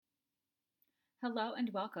Hello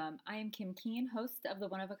and welcome. I am Kim Keen, host of the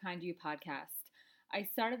One of a Kind You podcast. I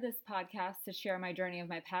started this podcast to share my journey of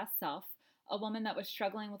my past self, a woman that was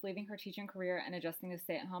struggling with leaving her teaching career and adjusting to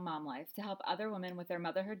stay at home mom life, to help other women with their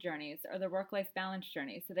motherhood journeys or their work life balance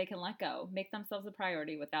journey so they can let go, make themselves a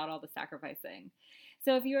priority without all the sacrificing.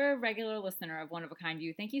 So, if you're a regular listener of One of a Kind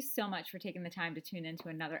You, thank you so much for taking the time to tune into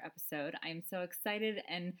another episode. I am so excited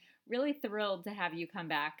and really thrilled to have you come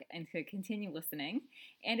back and to continue listening.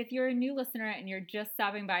 And if you're a new listener and you're just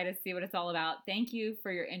stopping by to see what it's all about, thank you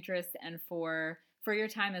for your interest and for your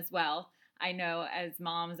time as well. I know as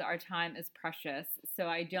moms, our time is precious, so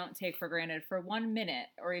I don't take for granted for 1 minute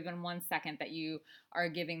or even 1 second that you are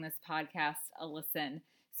giving this podcast a listen.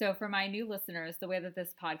 So for my new listeners, the way that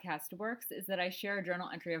this podcast works is that I share a journal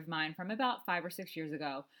entry of mine from about 5 or 6 years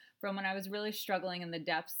ago, from when I was really struggling in the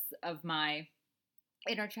depths of my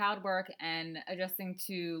inner child work and adjusting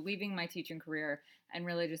to leaving my teaching career and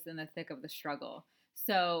really just in the thick of the struggle.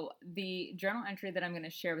 So the journal entry that I'm going to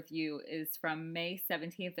share with you is from May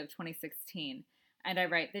 17th of 2016. And I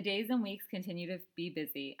write, the days and weeks continue to be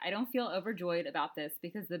busy. I don't feel overjoyed about this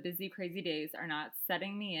because the busy, crazy days are not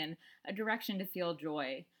setting me in a direction to feel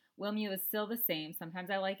joy. Wilmu is still the same. Sometimes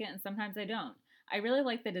I like it and sometimes I don't. I really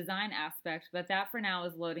like the design aspect, but that for now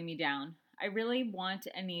is loading me down. I really want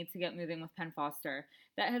and need to get moving with Penn Foster.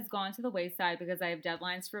 That has gone to the wayside because I have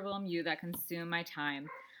deadlines for Wilmu that consume my time.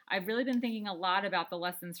 I've really been thinking a lot about the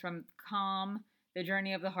lessons from Calm, The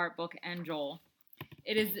Journey of the Heart book, and Joel.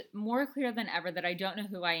 It is more clear than ever that I don't know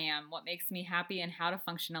who I am, what makes me happy, and how to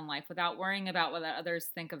function in life without worrying about what others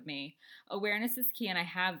think of me. Awareness is key, and I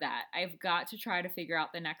have that. I've got to try to figure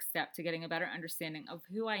out the next step to getting a better understanding of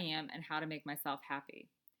who I am and how to make myself happy.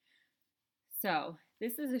 So,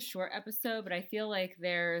 this is a short episode, but I feel like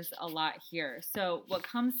there's a lot here. So, what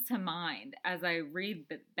comes to mind as I read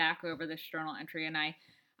back over this journal entry and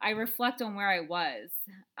I reflect on where I was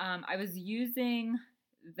using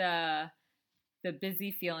the the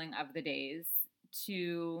busy feeling of the days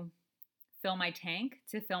to fill my tank,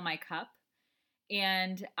 to fill my cup.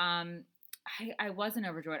 And I wasn't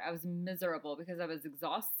overjoyed. I was miserable because I was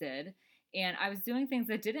exhausted and I was doing things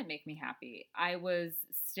that didn't make me happy. I was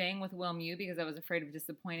staying with Will Mew because I was afraid of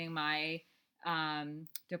disappointing my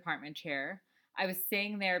department chair. I was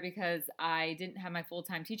staying there because I didn't have my full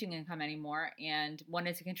time teaching income anymore and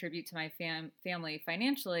wanted to contribute to my family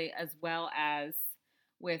financially as well as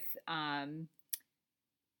with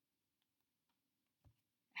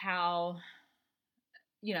how,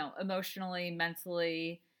 emotionally,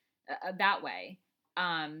 mentally, that way.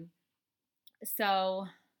 Um, so,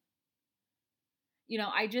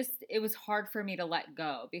 it was hard for me to let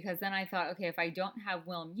go because then I thought, okay, if I don't have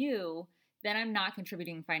Will Mew, then I'm not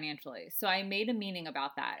contributing financially. So I made a meaning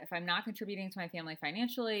about that. If I'm not contributing to my family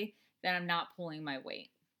financially, then I'm not pulling my weight.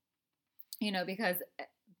 Because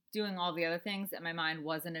doing all the other things in my mind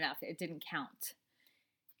wasn't enough. It didn't count.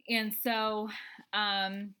 And so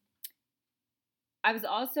I was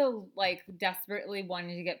also like desperately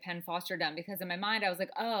wanting to get Penn Foster done because in my mind I was like,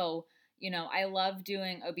 oh, I love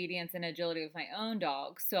doing obedience and agility with my own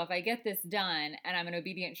dogs. So if I get this done and I'm an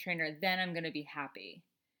obedience trainer, then I'm going to be happy.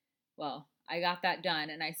 Well, I got that done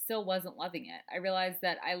and I still wasn't loving it. I realized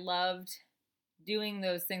that I loved doing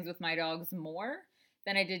those things with my dogs more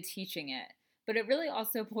than I did teaching it. But it really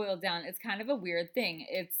also boiled down, it's kind of a weird thing.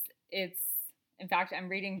 It's in fact, I'm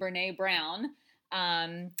reading Brene Brown,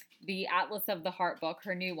 the Atlas of the Heart book,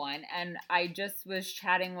 her new one. And I just was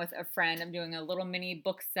chatting with a friend. I'm doing a little mini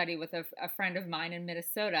book study with a friend of mine in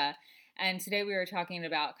Minnesota. And today we were talking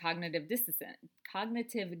about cognitive dissonance.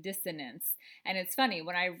 And it's funny,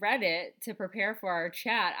 when I read it to prepare for our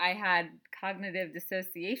chat, I had cognitive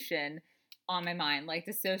dissociation on my mind, like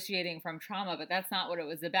dissociating from trauma, but that's not what it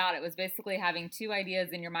was about. It was basically having two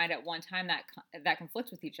ideas in your mind at one time that conflict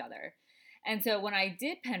with each other. And so when I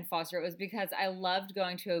did Penn Foster, it was because I loved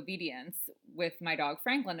going to obedience with my dog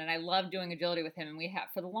Franklin, and I loved doing agility with him. And we had,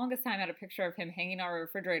 for the longest time, had a picture of him hanging on our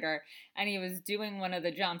refrigerator, and he was doing one of the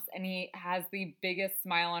jumps, and he has the biggest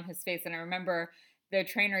smile on his face. And I remember the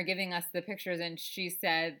trainer giving us the pictures, and she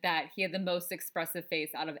said that he had the most expressive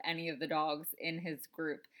face out of any of the dogs in his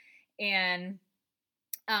group. And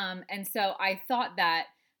so I thought that,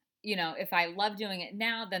 if I love doing it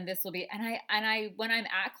now, then this will be, and I, when I'm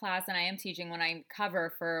at class and I am teaching, when I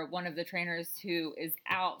cover for one of the trainers who is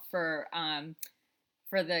out for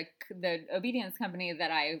the obedience company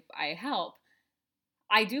that I help,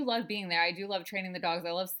 I do love being there. I do love training the dogs.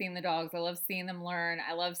 I love seeing the dogs. I love seeing them learn.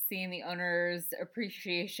 I love seeing the owner's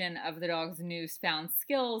appreciation of the dog's newfound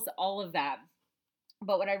skills, all of that.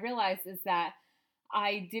 But what I realized is that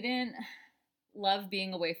I didn't love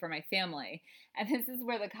being away from my family. And this is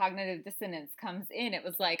where the cognitive dissonance comes in. It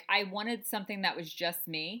was like I wanted something that was just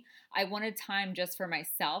me. I wanted time just for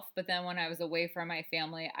myself, but then when I was away from my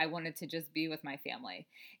family, I wanted to just be with my family.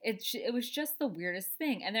 It was just the weirdest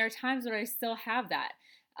thing. And there are times where I still have that.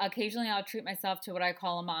 Occasionally, I'll treat myself to what I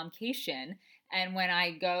call a momcation. And when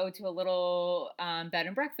I go to a little bed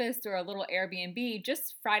and breakfast or a little Airbnb,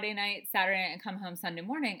 just Friday night, Saturday night, and come home Sunday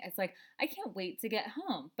morning, it's like, I can't wait to get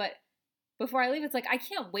home. But before I leave, it's like, I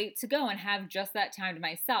can't wait to go and have just that time to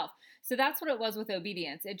myself. So that's what it was with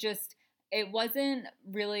obedience. It wasn't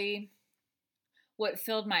really what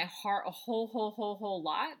filled my heart a whole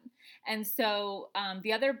lot. And so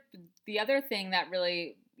the other thing that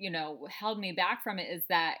really, held me back from it is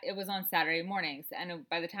that it was on Saturday mornings. And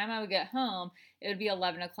by the time I would get home, it would be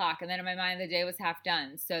 11 o'clock. And then in my mind, the day was half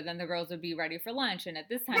done. So then the girls would be ready for lunch. And at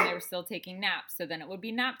this time, they were still taking naps. So then it would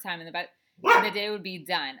be nap time and the day would be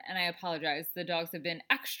done. And I apologize. The dogs have been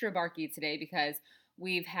extra barky today because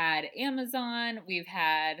we've had Amazon, we've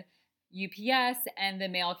had UPS, and the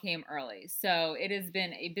mail came early. So it has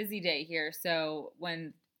been a busy day here. So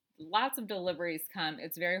when lots of deliveries come,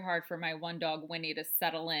 it's very hard for my one dog, Winnie, to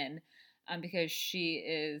settle in because she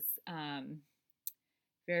is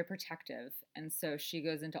very protective. And so she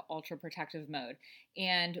goes into ultra protective mode.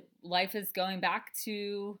 And life is going back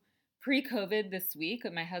to pre-COVID this week.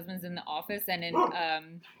 My husband's in the office and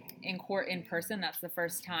in court in person. That's the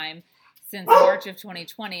first time since March of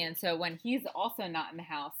 2020. And so when he's also not in the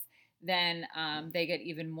house, then they get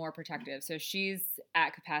even more protective. So she's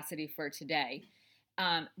at capacity for today.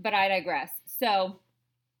 But I digress. So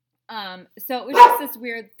it was just this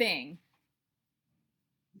weird thing.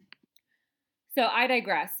 So I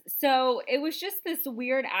digress. So it was just this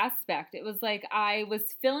weird aspect. It was like I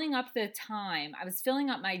was filling up the time. I was filling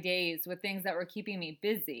up my days with things that were keeping me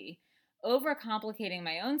busy, overcomplicating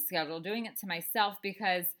my own schedule, doing it to myself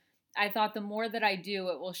because I thought the more that I do,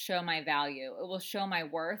 it will show my value. It will show my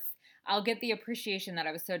worth. I'll get the appreciation that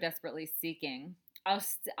I was so desperately seeking.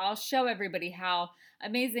 I'll show everybody how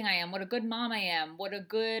amazing I am, what a good mom I am, what a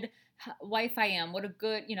good wife I am, what a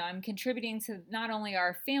good, I'm contributing to not only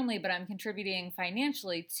our family, but I'm contributing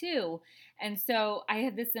financially too. And so I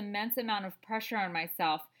had this immense amount of pressure on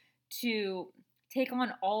myself to take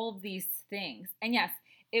on all of these things. And yes,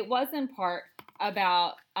 it was in part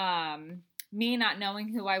about me not knowing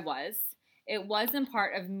who I was. It was in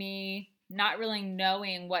part of me not really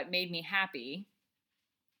knowing what made me happy.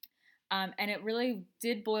 And it really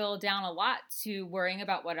did boil down a lot to worrying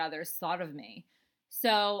about what others thought of me.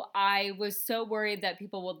 So I was so worried that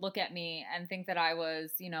people would look at me and think that I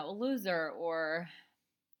was, a loser or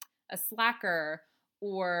a slacker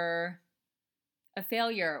or a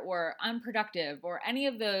failure or unproductive or any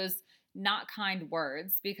of those not kind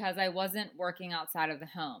words because I wasn't working outside of the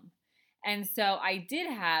home. And so I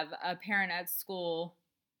did have a parent at school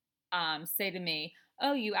say to me,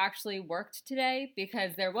 "Oh, you actually worked today?"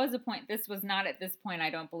 Because there was a point, this was not at this point, I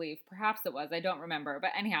don't believe. Perhaps it was, I don't remember.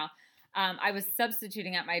 But anyhow, I was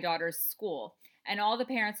substituting at my daughter's school. And all the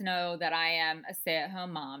parents know that I am a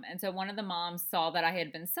stay-at-home mom. And so one of the moms saw that I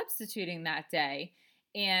had been substituting that day.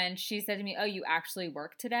 And she said to me, "Oh, you actually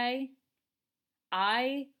worked today?"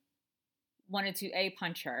 I wanted to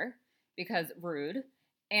punch her because rude.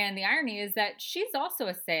 And the irony is that she's also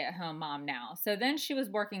a stay-at-home mom now. So then she was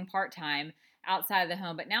working part-time outside of the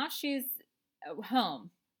home, but now she's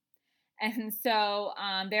home. And so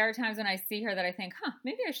there are times when I see her that I think,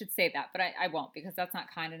 maybe I should say that, but I won't because that's not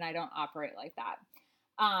kind and I don't operate like that.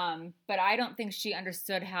 But I don't think she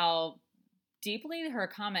understood how deeply her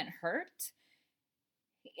comment hurt.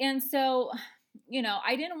 And so,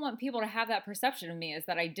 I didn't want people to have that perception of me as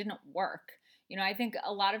that I didn't work. I think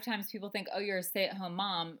a lot of times people think, oh, you're a stay-at-home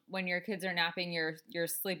mom. When your kids are napping, you're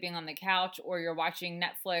sleeping on the couch or you're watching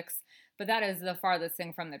Netflix. But that is the farthest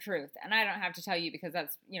thing from the truth. And I don't have to tell you because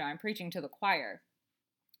that's, I'm preaching to the choir.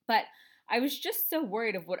 But I was just so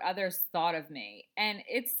worried of what others thought of me. And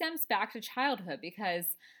it stems back to childhood because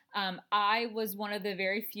I was one of the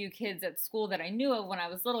very few kids at school that I knew of when I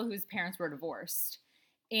was little whose parents were divorced.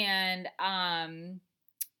 And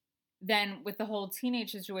then with the whole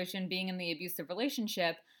teenage situation, being in the abusive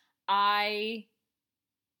relationship, I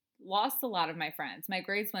lost a lot of my friends. My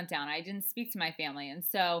grades went down. I didn't speak to my family. And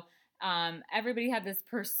so everybody had this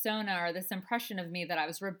persona or this impression of me that I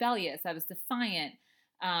was rebellious, I was defiant,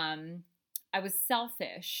 I was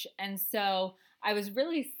selfish. And so I was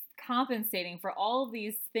really compensating for all of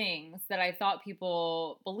these things that I thought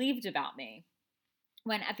people believed about me.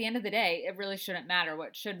 When at the end of the day, it really shouldn't matter.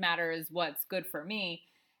 What should matter is what's good for me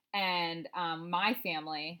and my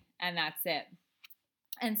family, and that's it.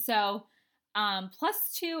 And so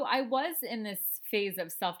Plus two, I was in this phase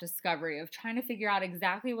of self-discovery of trying to figure out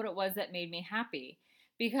exactly what it was that made me happy,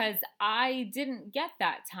 because I didn't get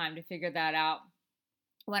that time to figure that out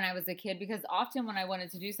when I was a kid, because often when I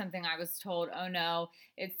wanted to do something, I was told, oh no,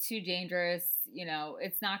 it's too dangerous.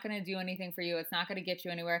 It's not going to do anything for you. It's not going to get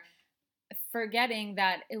you anywhere. Forgetting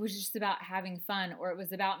that it was just about having fun, or it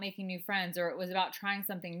was about making new friends, or it was about trying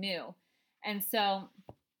something new. And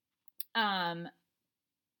um,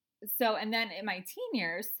 and then in my teen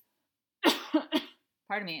years,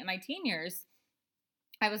 pardon me, in my teen years,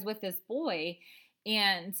 I was with this boy,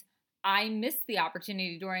 and I missed the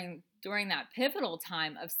opportunity during that pivotal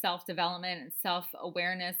time of self-development and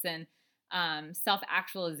self-awareness and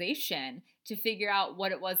self-actualization to figure out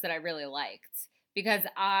what it was that I really liked. Because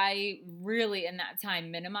I really, in that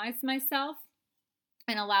time, minimized myself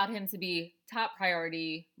and allowed him to be top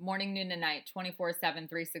priority, morning, noon, and night, 24/7,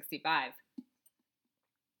 365.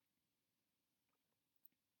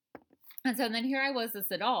 And so then here I was,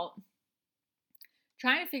 this adult,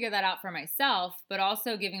 trying to figure that out for myself, but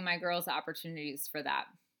also giving my girls opportunities for that.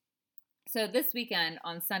 So this weekend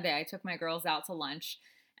on Sunday, I took my girls out to lunch,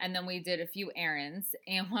 and then we did a few errands.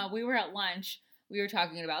 And while we were at lunch, we were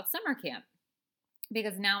talking about summer camp,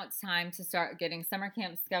 because now it's time to start getting summer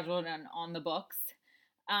camp scheduled and on the books.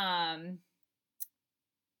 And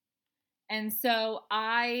so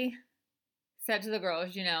I said to the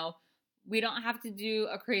girls, we don't have to do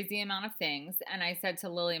a crazy amount of things. And I said to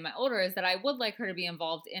Lily, my older, is that I would like her to be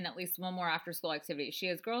involved in at least one more after school activity. She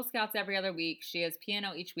has Girl Scouts every other week. She has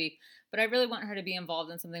piano each week, but I really want her to be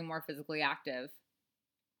involved in something more physically active.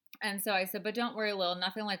 And so I said, but don't worry, Lil,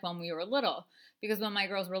 nothing like when we were little. Because when my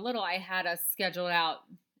girls were little, I had us scheduled out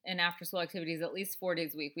in after school activities at least 4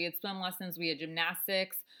 days a week. We had swim lessons, we had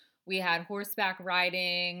gymnastics, we had horseback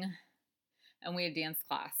riding, and we had dance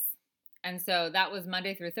class. And so that was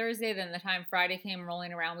Monday through Thursday. Then the time Friday came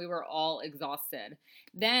rolling around, we were all exhausted.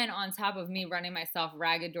 Then on top of me running myself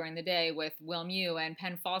ragged during the day with Will Mew and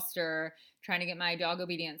Penn Foster, trying to get my dog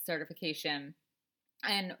obedience certification,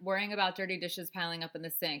 and worrying about dirty dishes piling up in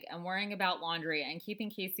the sink, and worrying about laundry, and keeping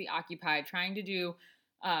Casey occupied, trying to do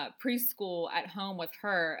preschool at home with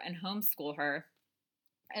her and homeschool her.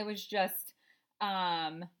 It was just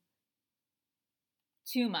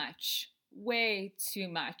too much, way too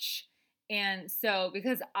much. And so,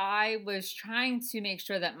 because I was trying to make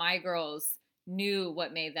sure that my girls knew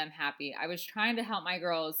what made them happy, I was trying to help my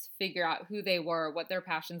girls figure out who they were, what their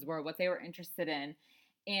passions were, what they were interested in,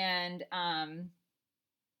 and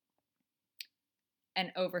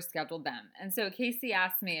overscheduled them. And so Casey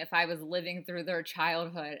asked me if I was living through their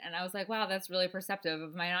childhood, and I was like, wow, that's really perceptive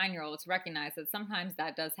of my 9-year-old to recognize that sometimes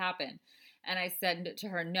that does happen. And I said to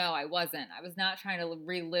her, no, I wasn't. I was not trying to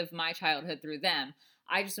relive my childhood through them.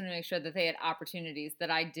 I just wanted to make sure that they had opportunities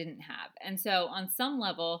that I didn't have. And so on some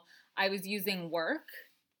level, I was using work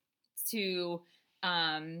to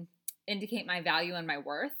indicate my value and my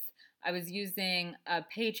worth. I was using a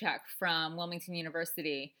paycheck from Wilmington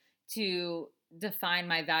University to define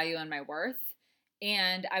my value and my worth.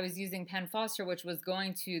 And I was using Penn Foster, which was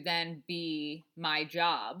going to then be my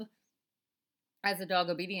job as a dog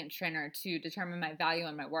obedience trainer, to determine my value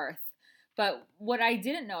and my worth. But what I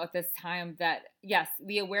didn't know at this time, that yes,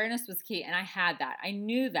 the awareness was key, and I had that. I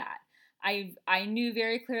knew that. I knew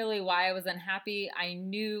very clearly why I was unhappy. I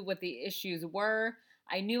knew what the issues were.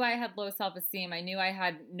 I knew I had low self-esteem. I knew I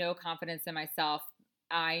had no confidence in myself.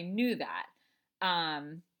 I knew that.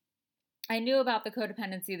 I knew about the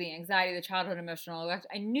codependency, the anxiety, the childhood emotional neglect.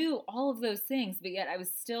 I knew all of those things, but yet I was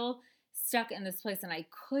still stuck in this place, and I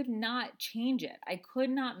could not change it. I could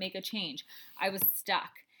not make a change. I was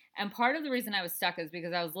stuck. And part of the reason I was stuck is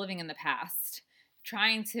because I was living in the past,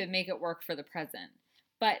 trying to make it work for the present.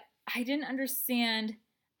 But I didn't understand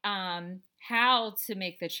how to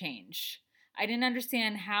make the change. I didn't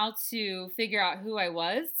understand how to figure out who I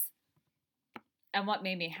was and what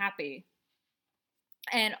made me happy.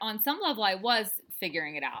 And on some level, I was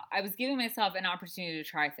figuring it out. I was giving myself an opportunity to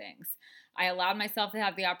try things. I allowed myself to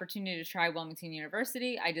have the opportunity to try Wilmington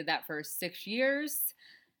University. I did that for 6 years.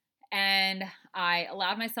 And I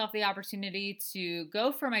allowed myself the opportunity to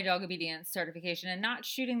go for my dog obedience certification and not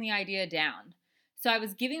shooting the idea down. So I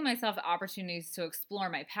was giving myself opportunities to explore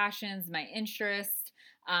my passions, my interests,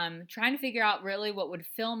 trying to figure out really what would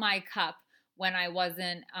fill my cup when I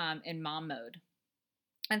wasn't in mom mode.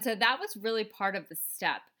 And so that was really part of the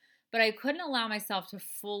step. But I couldn't allow myself to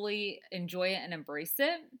fully enjoy it and embrace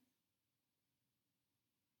it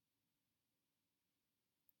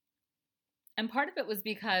And part of it was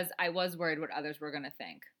because I was worried what others were going to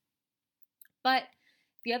think. But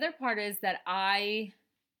the other part is that I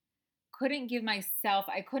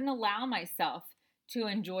couldn't allow myself to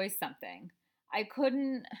enjoy something. I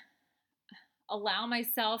couldn't allow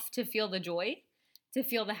myself to feel the joy, to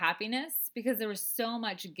feel the happiness, because there was so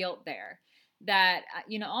much guilt there that,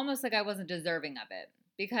 almost like I wasn't deserving of it.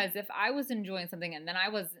 Because if I was enjoying something and I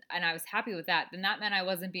was happy with that, then that meant I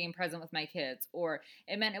wasn't being present with my kids, or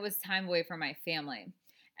it meant it was time away from my family.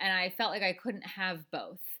 And I felt like I couldn't have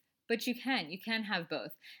both. But you can have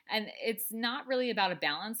both. And it's not really about a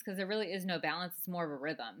balance, because there really is no balance. It's more of a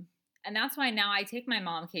rhythm. And that's why now I take my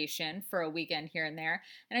momcation for a weekend here and there,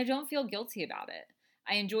 and I don't feel guilty about it.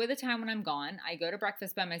 I enjoy the time when I'm gone. I go to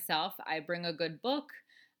breakfast by myself. I bring a good book.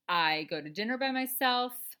 I go to dinner by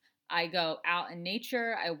myself. I go out in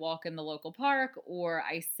nature. I walk in the local park, or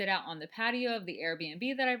I sit out on the patio of the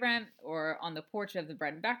Airbnb that I rent, or on the porch of the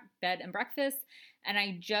bed and breakfast, and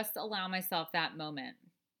I just allow myself that moment.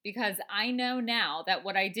 Because I know now that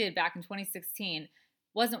what I did back in 2016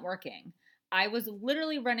 wasn't working. I was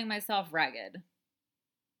literally running myself ragged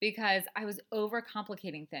because I was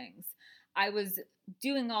overcomplicating things. I was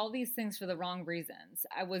doing all these things for the wrong reasons.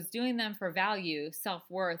 I was doing them for value,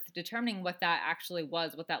 self-worth, determining what that actually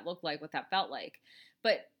was, what that looked like, what that felt like.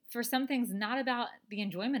 But for some things, not about the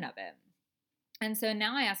enjoyment of it. And so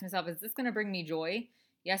now I ask myself, is this going to bring me joy?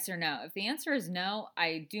 Yes or no? If the answer is no,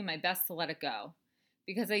 I do my best to let it go,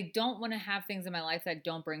 because I don't want to have things in my life that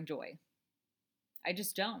don't bring joy. I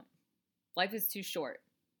just don't. Life is too short.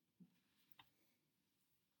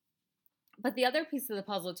 But the other piece of the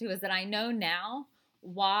puzzle too is that I know now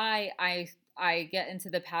why I get into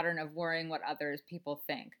the pattern of worrying what other people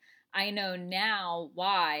think. I know now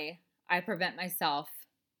why I prevent myself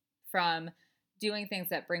from doing things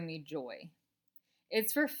that bring me joy.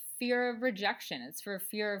 It's for fear of rejection. It's for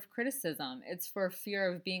fear of criticism. It's for fear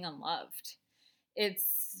of being unloved.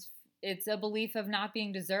 It's a belief of not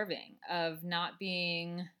being deserving, of not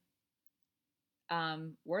being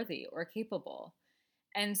worthy or capable.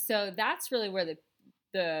 And so that's really where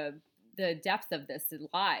the depth of this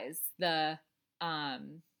lies, the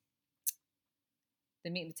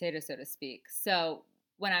meat and potato, so to speak. So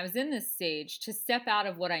when I was in this stage, to step out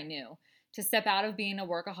of what I knew, to step out of being a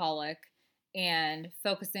workaholic and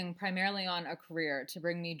focusing primarily on a career to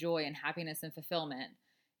bring me joy and happiness and fulfillment,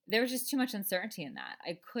 there was just too much uncertainty in that.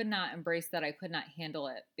 I could not embrace that. I could not handle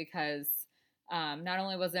it, because not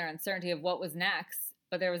only was there uncertainty of what was next,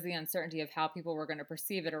 but there was the uncertainty of how people were going to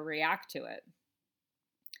perceive it or react to it.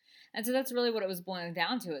 And so that's really what it was boiling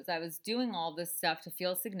down to, is I was doing all this stuff to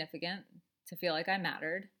feel significant, to feel like I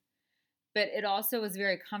mattered, but it also was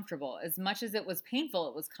very comfortable. As much as it was painful,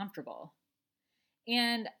 it was comfortable.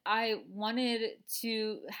 And I wanted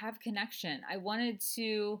to have connection. I wanted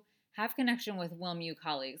to have connection with WilmU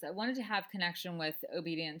colleagues. I wanted to have connection with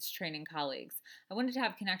obedience training colleagues. I wanted to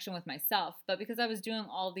have connection with myself, but because I was doing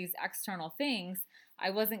all these external things,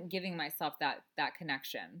 I wasn't giving myself that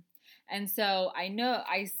connection. And so I know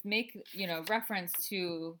I make, reference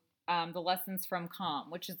to the lessons from Calm,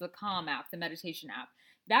 which is the Calm app, the meditation app.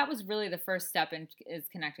 That was really the first step is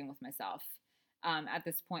connecting with myself at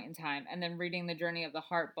this point in time, and then reading the Journey of the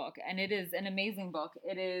Heart book. And it is an amazing book.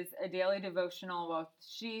 It is a daily devotional. Well,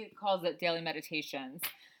 she calls it daily meditations.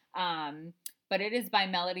 But it is by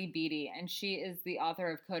Melody Beattie, and she is the author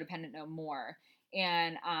of Codependent No More.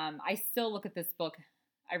 And I still look at this book.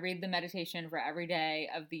 I read the meditation for every day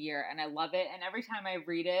of the year, and I love it. And every time I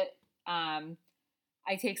read it,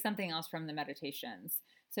 I take something else from the meditations.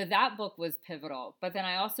 So that book was pivotal. But then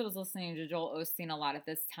I also was listening to Joel Osteen a lot at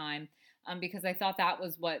this time, because I thought that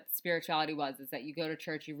was what spirituality was, is that you go to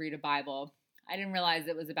church, you read a Bible. I didn't realize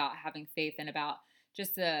it was about having faith and about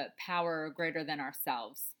just a power greater than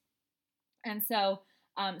ourselves. And so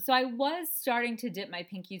I was starting to dip my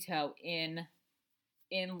pinky toe in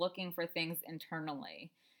looking for things internally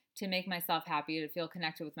to make myself happy, to feel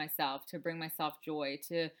connected with myself, to bring myself joy,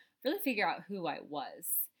 to really figure out who I was.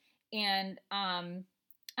 And I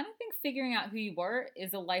don't think figuring out who you were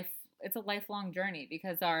is it's a lifelong journey,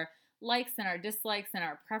 because our likes and our dislikes and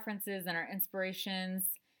our preferences and our inspirations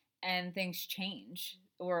and things change.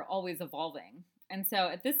 We're always evolving. And so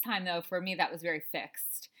at this time, though, for me, that was very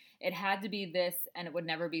fixed. It had to be this, and it would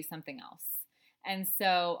never be something else. And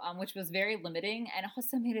so, which was very limiting, and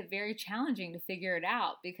also made it very challenging to figure it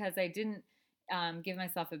out, because I didn't give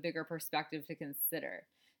myself a bigger perspective to consider.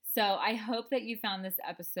 So I hope that you found this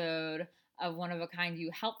episode of One of a Kind You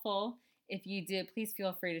helpful. If you did, please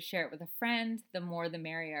feel free to share it with a friend. The more, the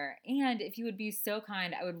merrier. And if you would be so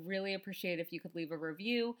kind, I would really appreciate if you could leave a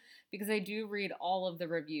review, because I do read all of the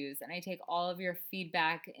reviews and I take all of your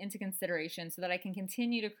feedback into consideration so that I can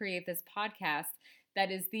continue to create this podcast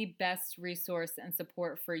that is the best resource and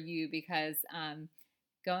support for you, because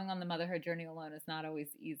going on the motherhood journey alone is not always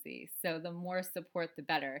easy. So the more support, the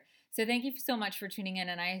better. So thank you so much for tuning in.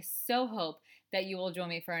 And I so hope that you will join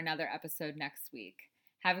me for another episode next week.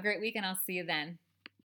 Have a great week, and I'll see you then.